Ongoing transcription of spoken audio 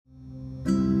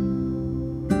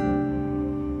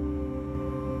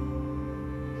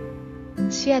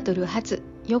シアトル発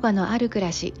ヨガのある暮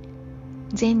らし。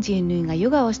全人類がヨ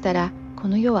ガをしたらこ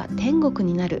の世は天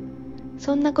国になる。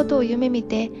そんなことを夢見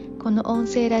てこの音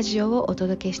声ラジオをお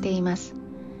届けしています。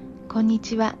こんに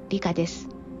ちは、リカです。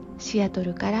シアト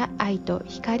ルから愛と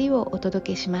光をお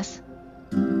届けします。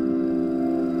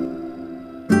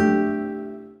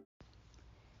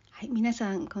はい、皆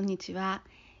さんこんにちは。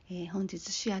本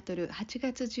日シアトル8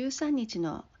月13日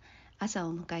の朝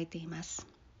を迎えています。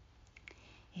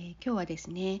今日はで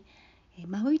すね、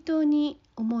マウイ島に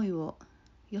思いを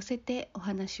寄せてお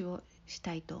話をし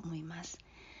たいと思います。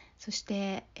そし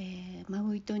て、マ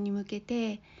ウイ島に向け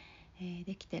て、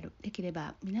できれ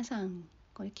ば皆さん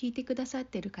これ聞いてくださっ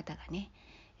ている方がね、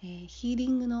ヒーリ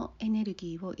ングのエネル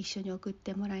ギーを一緒に送っ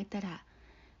てもらえたら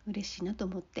嬉しいなと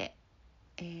思って、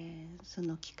そ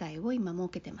の機会を今設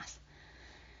けてます。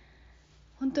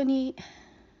本当に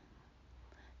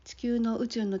地球の宇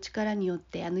宙の力によっ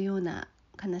てあのような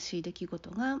悲しい出来事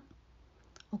が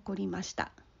起こりまし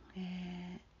た。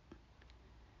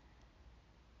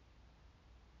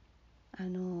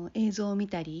映像を見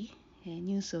たり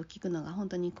ニュースを聞くのが本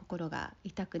当に心が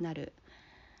痛くなる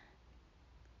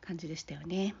感じでしたよ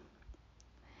ね。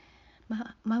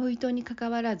マウイ島に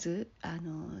関わらず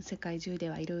世界中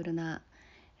ではいろいろな、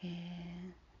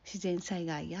自然災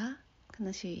害や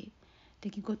悲しい出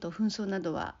来事、紛争な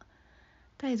どは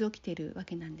絶えず起きているわ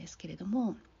けなんですけれど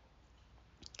も、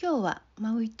今日は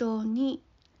マウイ島に、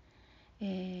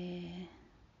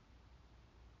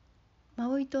マ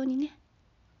ウイ島にね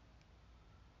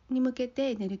に向け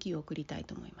てエネルギーを送りたい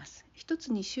と思います。一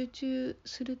つに集中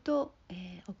すると、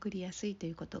送りやすいと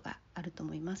いうことがあると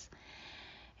思います。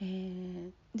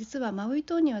実はマウイ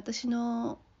島に私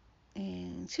の、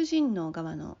主人の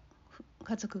側の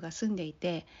家族が住んでい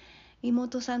て、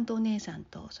妹さんとお姉さん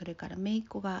とそれから姪っ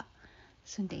子が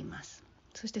住んでいます。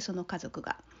そしてその家族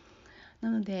がな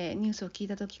のでニュースを聞い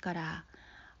た時から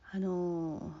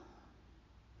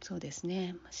そうです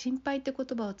ね、心配って言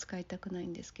葉を使いたくない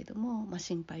んですけども、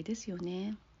心配ですよ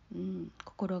ね。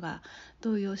心が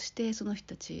動揺してその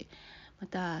人たち、ま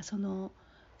たその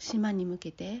島に向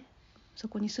けてそ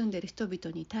こに住んでいる人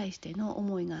々に対しての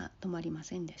思いが止まりま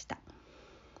せんでした。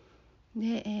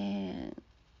で、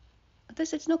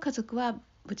私たちの家族は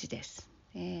無事です。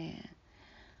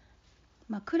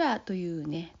蔵という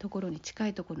ねところに近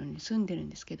いところに住んでるん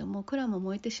ですけども、蔵も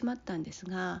燃えてしまったんです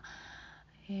が、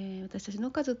私たち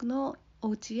の家族のお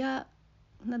家や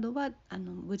などは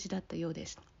無事だったようで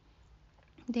す。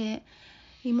で、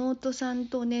妹さん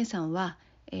とお姉さんは、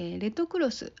レッドクロ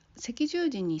ス赤十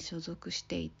字に所属し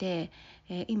ていて、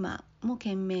今も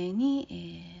懸命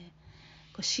に、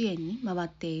支援に回っ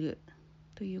ている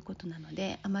ということなの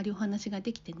で、あまりお話が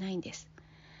できてないんです。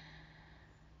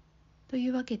とい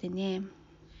うわけでね、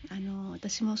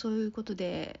私もそういうこと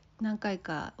で何回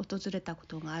か訪れたこ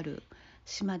とがある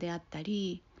島であった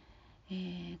り、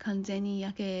完全に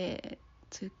焼け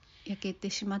て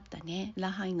しまったね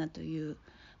ラハイナという、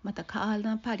またカー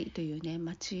ナパリというね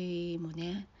町も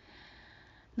ね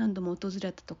何度も訪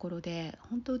れたところで、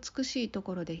本当美しいと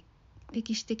ころで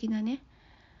歴史的なね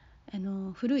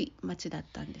古い町だっ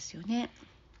たんですよね。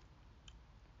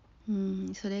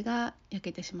それが焼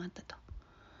けてしまったと。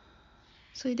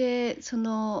それでそ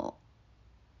の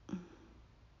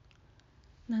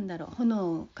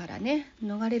炎からね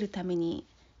逃れるために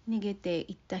逃げて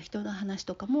いった人の話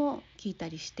とかも聞いた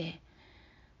りして、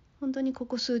本当にこ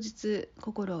こ数日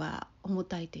心が重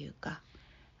たいというか、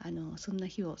そんな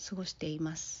日を過ごしてい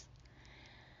ます。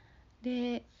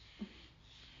で、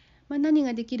何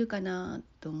ができるかな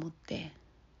と思って、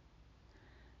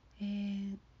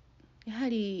やは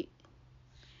り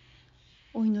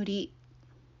お祈り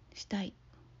したい。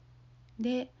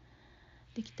で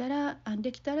きたら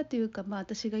というか、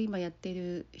私が今やってい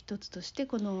る一つとして、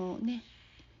このね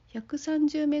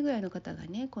130名ぐらいの方が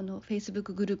ねこの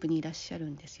Facebook グループにいらっしゃる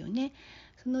んですよね。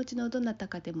そのうちのどなた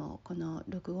かでもこの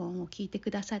録音を聞いてく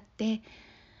ださって、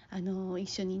一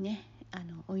緒にね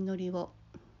お祈りを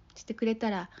してくれ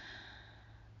たら、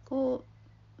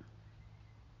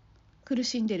苦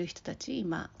しんでる人たち、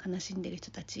今悲しんでる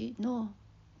人たちの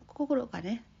心が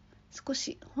ね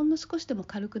ほんの少しでも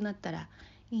軽くなったら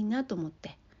いいなと思っ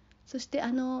て、そして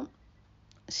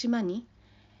島に、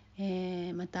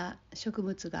また植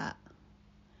物が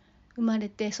生まれ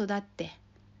て育って、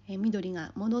緑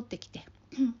が戻ってきて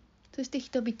そして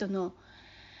人々の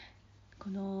こ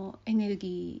のエネル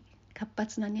ギー、活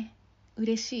発なね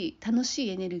嬉しい楽しい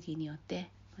エネルギーによって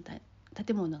また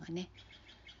建物がね、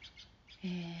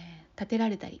建てら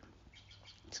れたり、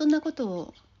そんなこと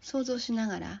を想像しな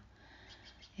がら、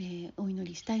お祈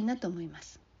りしたいなと思いま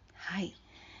す。はい。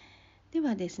で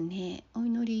はですね、お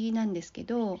祈りなんですけ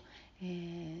ど、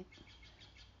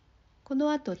こ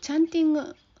の後チャンティン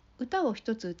グ歌を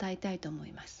一つ歌いたいと思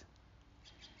います。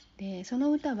でそ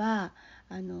の歌は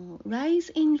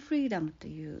Rise in Freedom と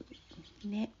いう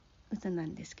ね歌な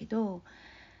んですけど、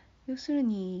要する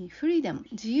にフリーダム、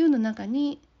自由の中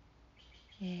に、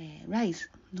Rise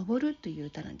昇るという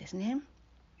歌なんですね。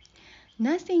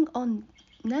Nothing on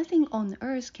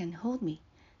earth can hold me。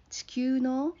 地球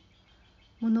の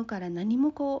ものから何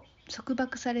も束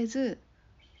縛されず、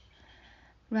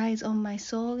 Rise on my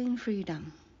soul in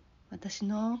freedom。 私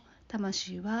の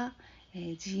魂は、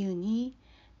自由に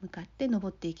向かって昇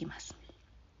っていきます。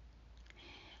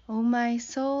 Oh my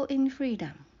soul in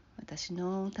freedom。 私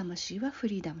の魂はフ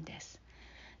リーダムです。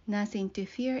 Nothing to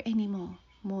fear anymore。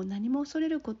 もう何も恐れ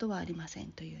ることはありません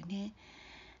というね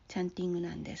チャンティング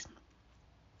なんです。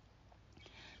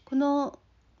この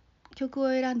曲を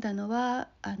選んだのは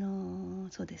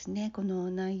そうですね、この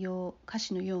内容歌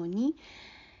詞のように、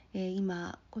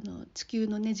今この地球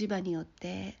のね磁場によっ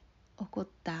て起こっ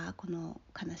たこの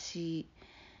悲しい、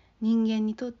人間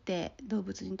にとって動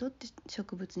物にとって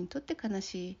植物にとって悲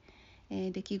し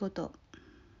い、出来事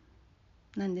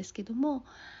なんですけども、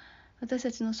私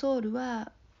たちのソウル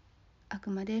はあく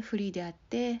までフリーであっ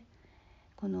て、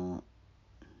この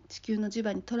地球の磁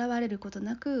場にとらわれること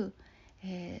なく、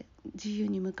自由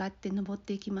に向かって登っ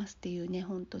ていきますっていうね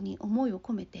本当に思いを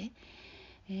込めて、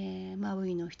マウ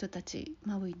イの人たち、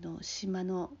マウイの島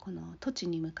のこの土地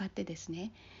に向かってです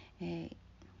ね、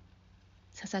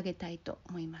捧げたいと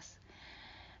思います。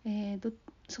そ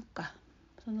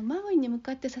のマウイに向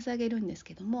かって捧げるんです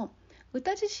けども、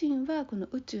歌自身はこの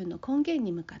宇宙の根源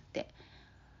に向かって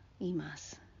言いま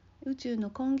す。宇宙の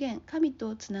根源、神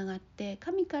とつながって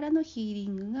神からのヒーリ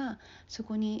ングがそ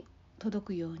こに届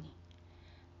くようにっ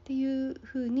ていう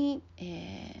ふうに、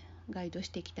ガイドし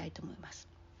ていきたいと思います。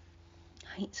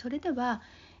はい、それでは、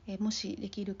もしで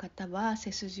きる方は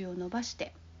背筋を伸ばし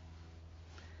て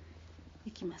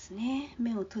いきますね。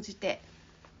目を閉じて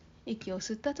息を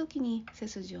吸った時に背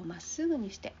筋をまっすぐ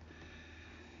にして、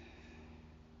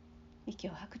息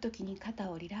を吐く時に肩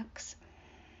をリラックス。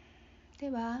で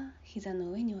は膝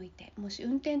の上に置いて、もし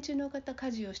運転中の方、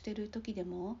家事をしている時で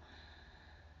も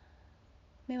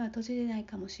目は閉じれない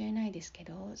かもしれないですけ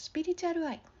ど、スピリチュアル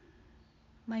アイ、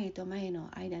眉と眉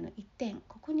の間の一点、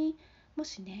ここにも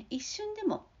しね一瞬で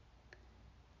も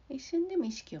意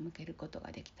識を向けること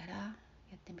ができたらや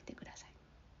ってみてください。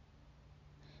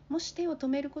もし手を止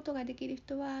めることができる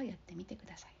人はやってみてく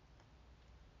ださい。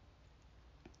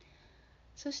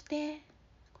そして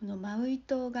このマウイ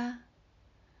島が、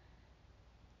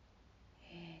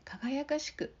輝か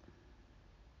しく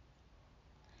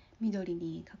緑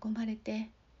に囲まれて、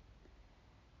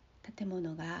建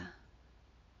物が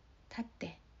建っ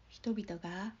て、人々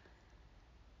が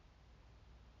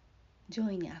ジ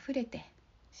ョイにあふれて、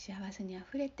幸せにあ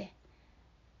ふれて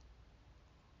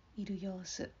いる様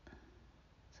子、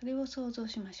それを想像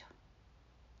しましょ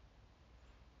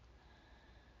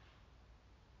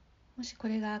う。もしこ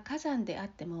れが火山であっ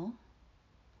ても、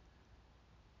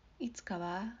いつか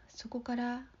はそこか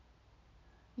ら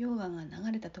溶岩が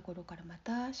流れたところからま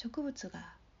た植物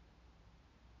が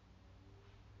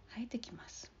生えてきま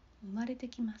す。生まれて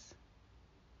きます。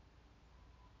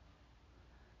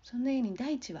そのように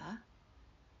大地は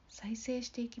再生し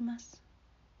ていきます。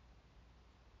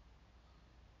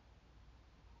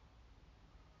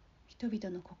人々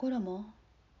の心も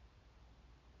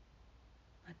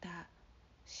また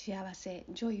幸せ、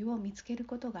ジョイを見つける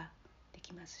ことがで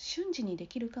きます。瞬時にで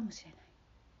きるかもしれない。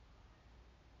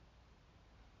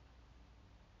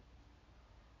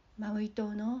マウイ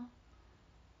島の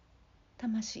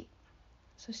魂、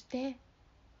そして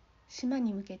島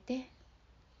に向けて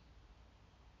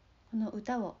この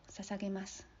歌を捧げま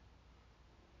す。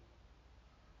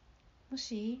も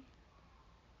し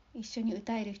一緒に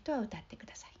歌える人は歌ってく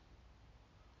ださい。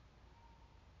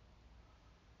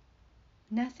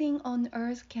Nothing on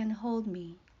earth can hold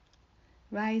me.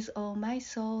 Rise, O my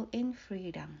soul in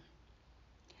freedom.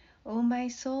 O my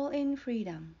soul in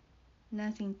freedom.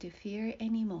 Nothing to fear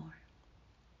anymore.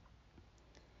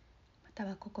 また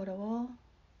は心を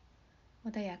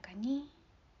穏やかに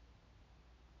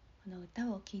この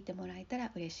歌を聴いてもらえた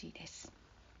ら嬉しいです。